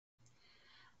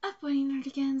morning,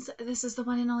 Nerdigans. This is the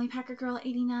one and only Packer Girl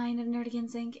 89 of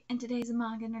Nerdigans Inc. And today's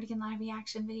Manga Nerdigan live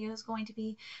reaction video is going to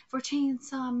be for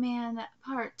Chainsaw Man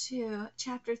Part 2,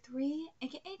 Chapter 3,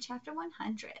 aka Chapter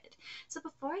 100. So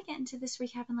before I get into this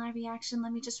recap and live reaction,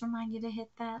 let me just remind you to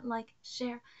hit that like,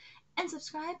 share, and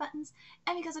subscribe buttons.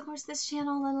 And because of course this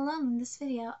channel, let alone this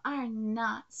video, are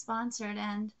not sponsored,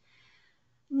 and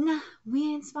nah,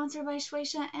 we ain't sponsored by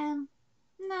Shueisha, and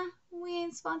nah, we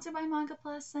ain't sponsored by Manga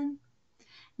Plus, and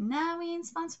now we ain't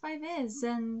sponsored by Viz,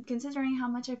 and considering how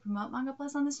much I promote Manga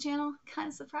Plus on this channel, kind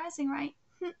of surprising, right?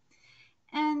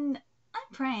 And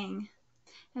I'm praying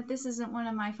that this isn't one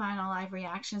of my final live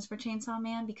reactions for Chainsaw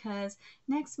Man, because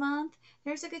next month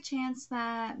there's a good chance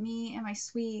that me and my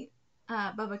sweet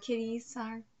Bubba kitties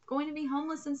are going to be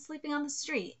homeless and sleeping on the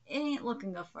street. It ain't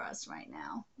looking good for us right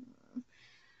now.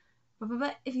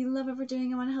 But if you love what we're doing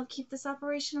and want to help keep this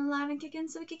operation alive and kicking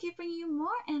so we can keep bringing you more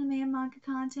anime and manga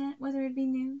content, whether it be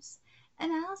news,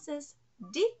 analysis,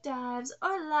 deep dives,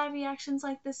 or live reactions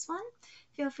like this one,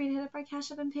 feel free to hit up our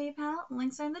Cash App and PayPal.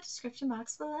 Links are in the description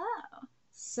box below.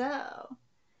 So,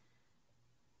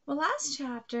 well, last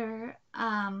chapter,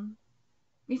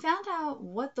 we found out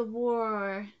what the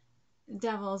War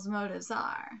Devil's motives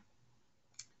are.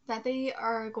 That they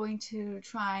are going to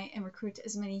try and recruit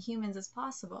as many humans as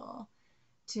possible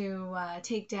to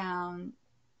take down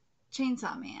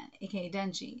Chainsaw Man, aka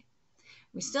Denji.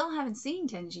 We still haven't seen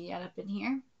Denji yet up in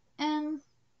here, and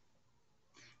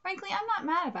frankly, I'm not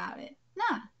mad about it.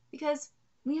 Nah, because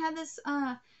we had this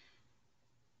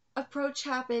approach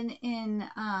happen in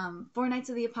Four Nights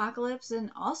of the Apocalypse and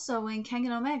also in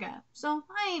Kengan Omega, so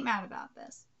I ain't mad about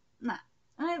this. Nah,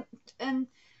 and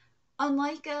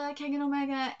unlike Kengan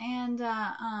Omega and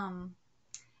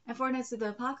Four Nights of the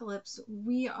Apocalypse,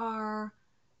 we are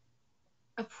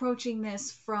approaching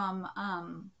this from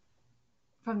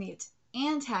the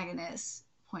antagonist's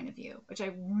point of view, which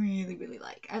I really, really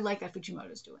like. I like that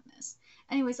Fujimoto's doing this.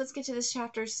 Anyways, let's get to this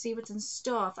chapter, see what's in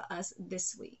store for us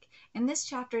this week. And this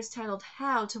chapter is titled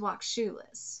How to Walk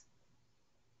Shoeless.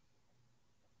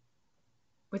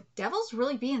 Would devils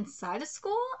really be inside a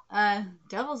school?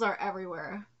 Devils are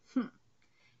everywhere.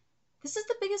 This is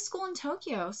the biggest school in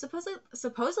Tokyo.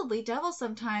 Supposedly, devils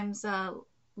sometimes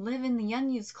live in the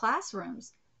unused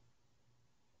classrooms.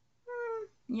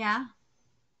 Yeah.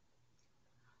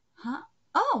 Huh?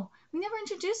 Oh, we never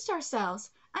introduced ourselves.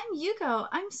 I'm Yuko.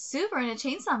 I'm super into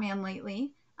Chainsaw Man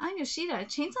lately. I'm Yoshida.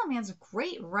 Chainsaw Man's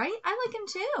great, right? I like him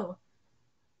too.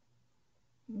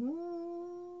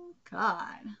 Ooh,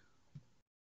 God.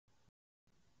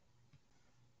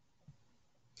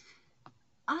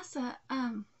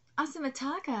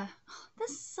 Asamitaka. Oh,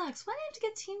 this sucks. Why do I have to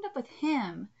get teamed up with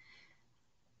him?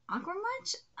 Awkward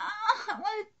much? I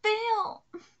want to bail.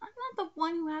 I'm not the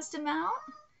one who asked him out.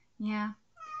 Yeah.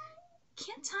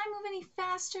 Can't time move any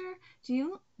faster?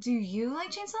 Do you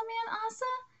like Chainsaw Man,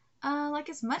 Asa? Like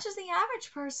as much as the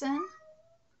average person.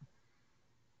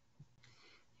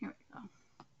 Here we go.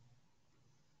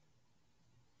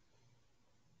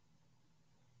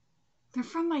 They're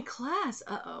from my class.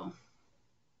 Uh-oh.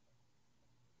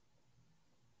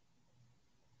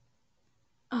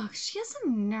 Ugh, she has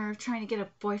some nerve trying to get a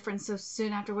boyfriend so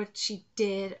soon after what she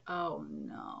did. Oh,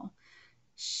 no.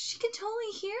 She can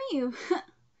totally hear you.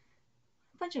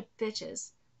 Bunch of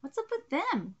bitches. What's up with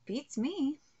them? Beats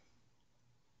me.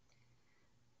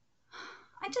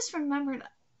 I just remembered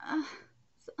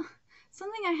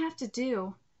something I have to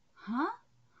do. Huh?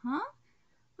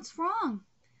 What's wrong?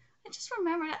 I just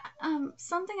remembered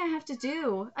something I have to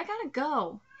do. I gotta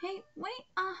go. Hey, wait,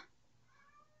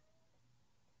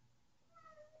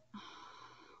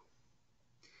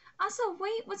 Asa,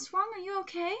 wait, what's wrong? Are you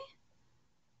okay?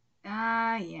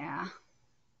 Yeah.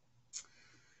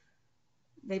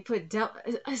 They put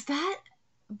is that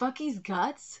Bucky's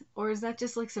guts? Or is that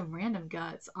just like some random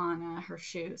guts on her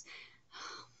shoes?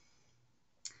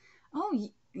 Oh,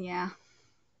 yeah.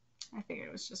 I figured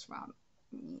it was just raw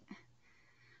meat.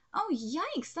 Oh,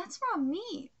 yikes, that's raw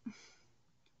meat.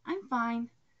 I'm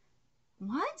fine.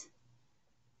 What?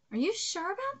 Are you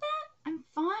sure about that? I'm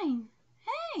fine.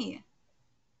 Hey!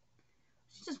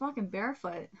 She's just walking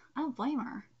barefoot. I don't blame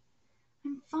her.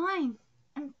 I'm fine.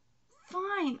 I'm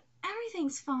fine.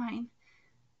 Everything's fine.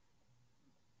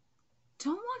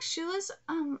 Don't walk shoeless.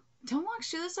 Don't walk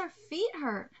shoeless. Our feet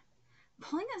hurt.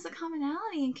 Pulling is a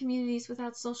commonality in communities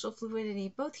without social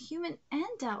fluidity, both human and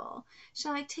devil.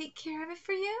 Shall I take care of it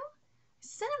for you? I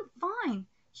said I'm fine.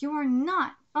 You are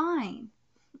not fine.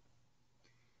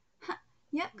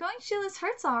 Yep, going shoeless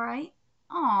hurts all right.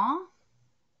 Aw.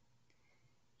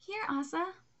 Here, Asa.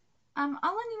 I'll lend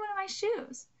you one of my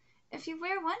shoes. If you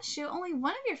wear one shoe, only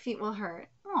one of your feet will hurt.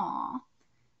 Aw.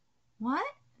 What?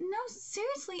 No,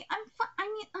 seriously, I'm fine.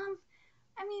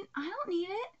 I don't need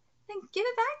it. Then give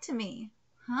it back to me.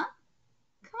 Huh?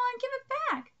 Come on, give it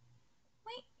back.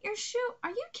 Wait, your shoe.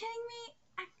 Are you kidding me?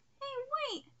 Hey,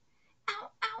 wait. Ow,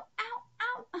 ow, ow,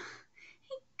 ow.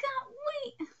 Hey, God,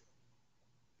 wait.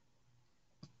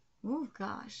 Oh,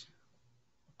 gosh.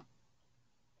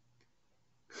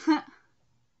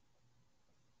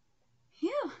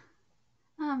 Phew.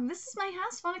 This is my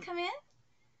house. Want to come in?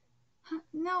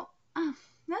 No,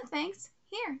 no thanks.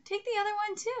 Here, take the other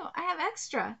one too. I have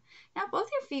extra. Now both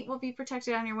your feet will be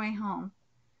protected on your way home.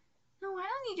 No, I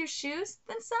don't need your shoes.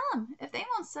 Then sell them. If they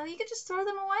won't sell, you could just throw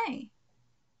them away.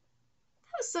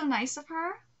 That was so nice of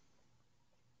her.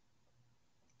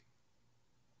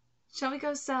 Shall we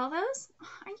go sell those?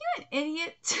 Are you an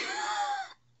idiot?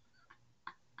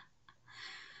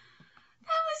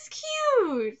 That was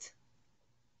cute.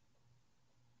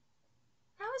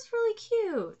 That was really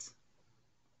cute.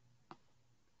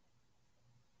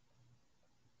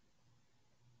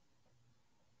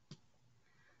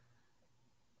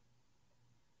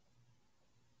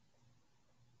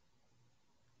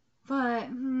 But,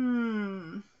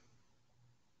 one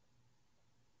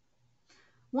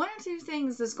or two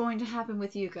things is going to happen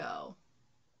with Yuko.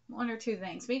 One or two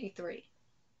things, maybe three.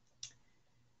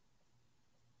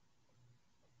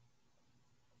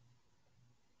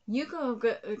 Yuko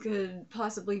could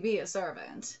possibly be a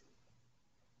servant.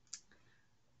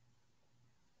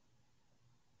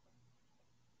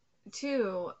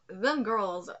 Two, them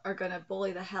girls are gonna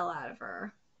bully the hell out of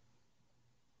her.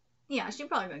 Yeah, she's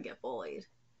probably gonna get bullied.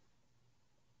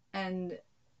 And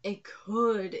it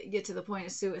could get to the point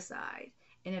of suicide.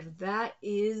 And if that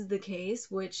is the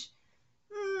case, which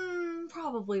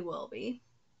probably will be,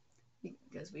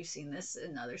 because we've seen this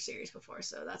in other series before,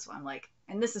 so that's why I'm like,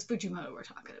 and this is Fujimoto we're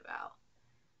talking about.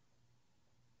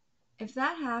 If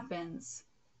that happens,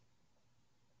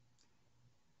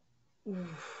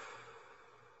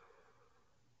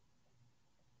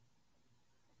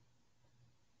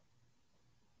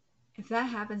 if that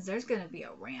happens, there's going to be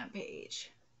a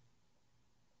rampage.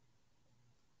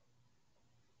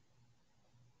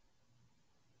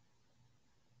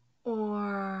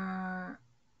 Or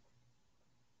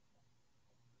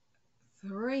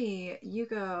three,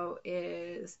 Yuko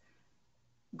is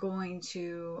going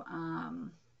to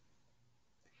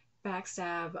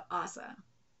backstab Asa.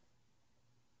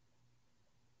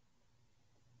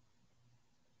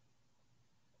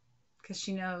 Because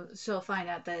she knows she'll find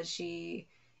out that she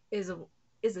is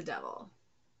a devil,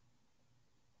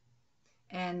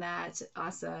 and that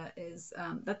Asa is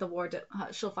that the war.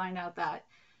 She'll find out that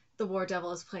the war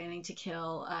devil is planning to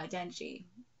kill Denji,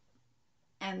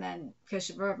 and then because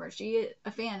remember she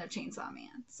a fan of Chainsaw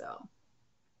Man, so.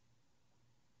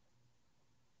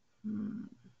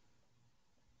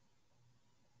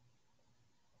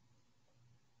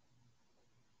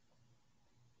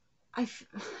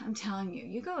 I'm telling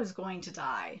you, Yuko is going to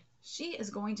die. She is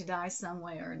going to die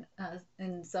somewhere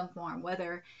in some form,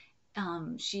 whether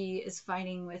she is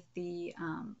fighting with the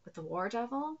war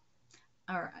devil,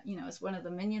 or as one of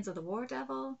the minions of the war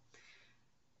devil,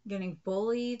 getting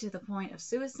bullied to the point of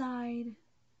suicide,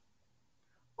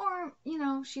 or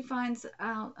she finds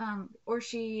out, or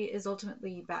she is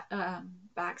ultimately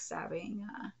backstabbing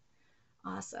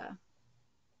Asa.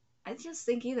 I just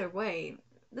think either way,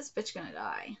 this bitch gonna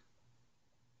die.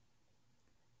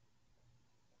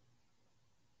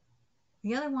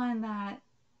 The other one that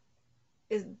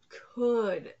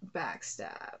could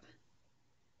backstab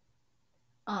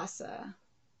Asa,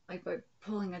 like by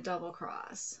pulling a double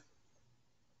cross,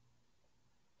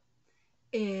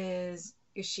 is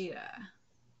Yoshida.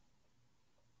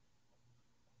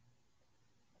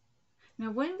 Now,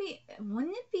 wouldn't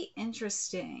it be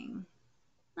interesting?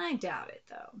 I doubt it,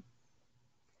 though.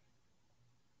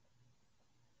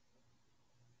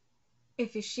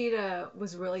 If Yoshida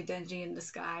was really Denji in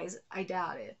disguise, I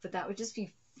doubt it, but that would just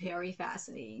be very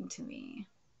fascinating to me.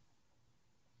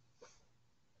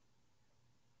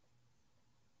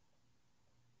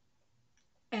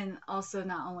 And also,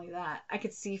 not only that, I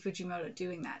could see Fujimoto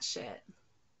doing that shit.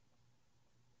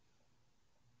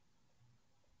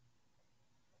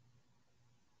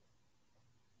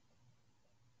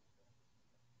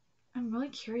 I'm really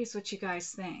curious what you guys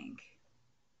think.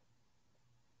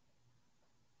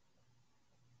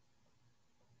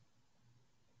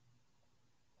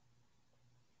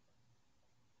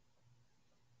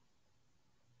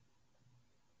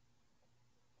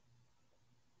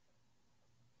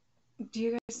 Do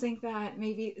you guys think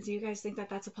that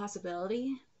that's a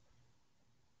possibility?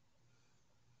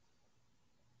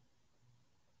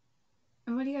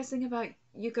 And what do you guys think about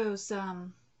Yuko's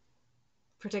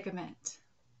predicament?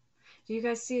 Do you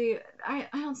guys see? I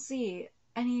don't see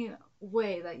any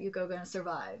way that Yuko gonna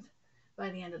survive by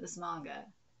the end of this manga.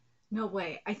 No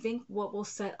way. I think what will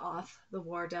set off the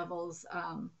War Devils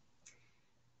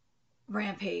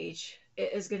rampage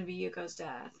is going to be Yuko's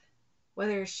death,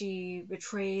 whether she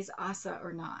betrays Asa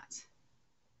or not.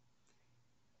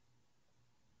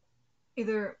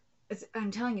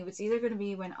 I'm telling you, it's either going to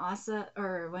be when Asa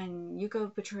or when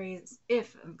Yuko betrays,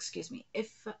 if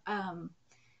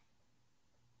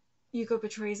Yuko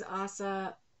betrays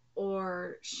Asa,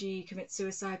 or she commits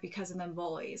suicide because of them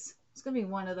bullies. It's going to be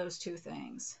one of those two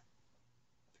things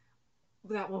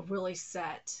that will really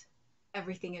set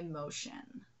everything in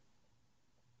motion.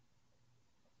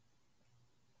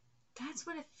 That's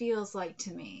what it feels like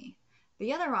to me.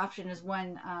 The other option is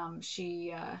when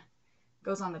she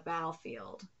goes on the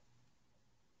battlefield.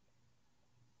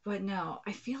 But no,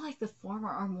 I feel like the former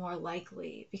are more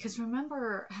likely, because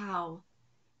remember how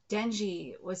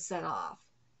Denji was set off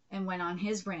and went on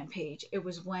his rampage. It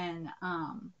was when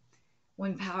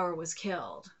Power was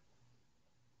killed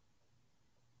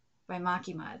by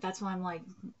Makima. That's why I'm like,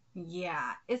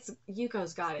 yeah, it's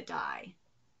Yuko's gotta die.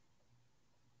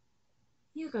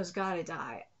 Yuko's gotta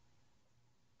die.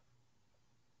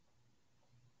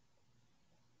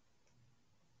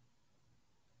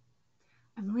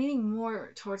 I'm leaning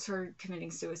more towards her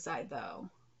committing suicide, though.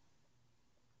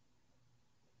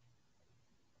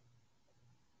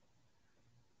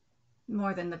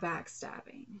 More than the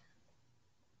backstabbing.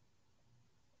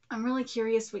 I'm really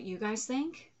curious what you guys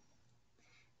think.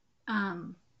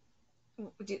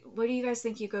 What do you guys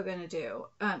think Yuko gonna do?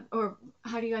 Or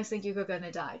how do you guys think Yuko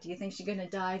gonna die? Do you think she's gonna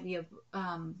die via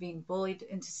being bullied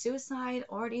into suicide,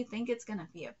 or do you think it's gonna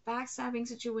be a backstabbing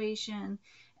situation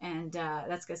and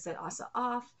that's gonna set Asa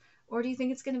off, or do you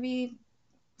think it's gonna be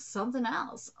something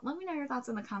else? Let me know your thoughts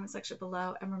in the comment section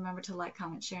below, and remember to like,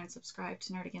 comment, share, and subscribe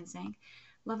to Nerd Against Ink.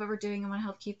 Love what we're doing. I want to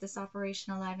help keep this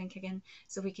operation alive and kicking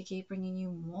so we could keep bringing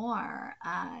you more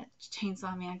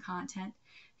Chainsaw Man content.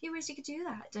 Few ways you could do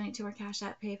that: donate to our Cash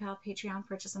App, PayPal, Patreon,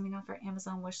 purchase something off our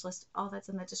Amazon wishlist. All that's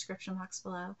in the description box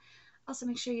below. Also,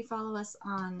 make sure you follow us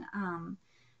on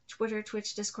Twitter,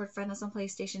 Twitch, Discord, friend us on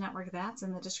PlayStation Network. That's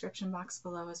in the description box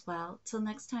below as well. Till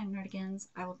next time, Nerdigans,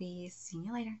 I will be seeing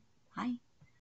you later. Bye.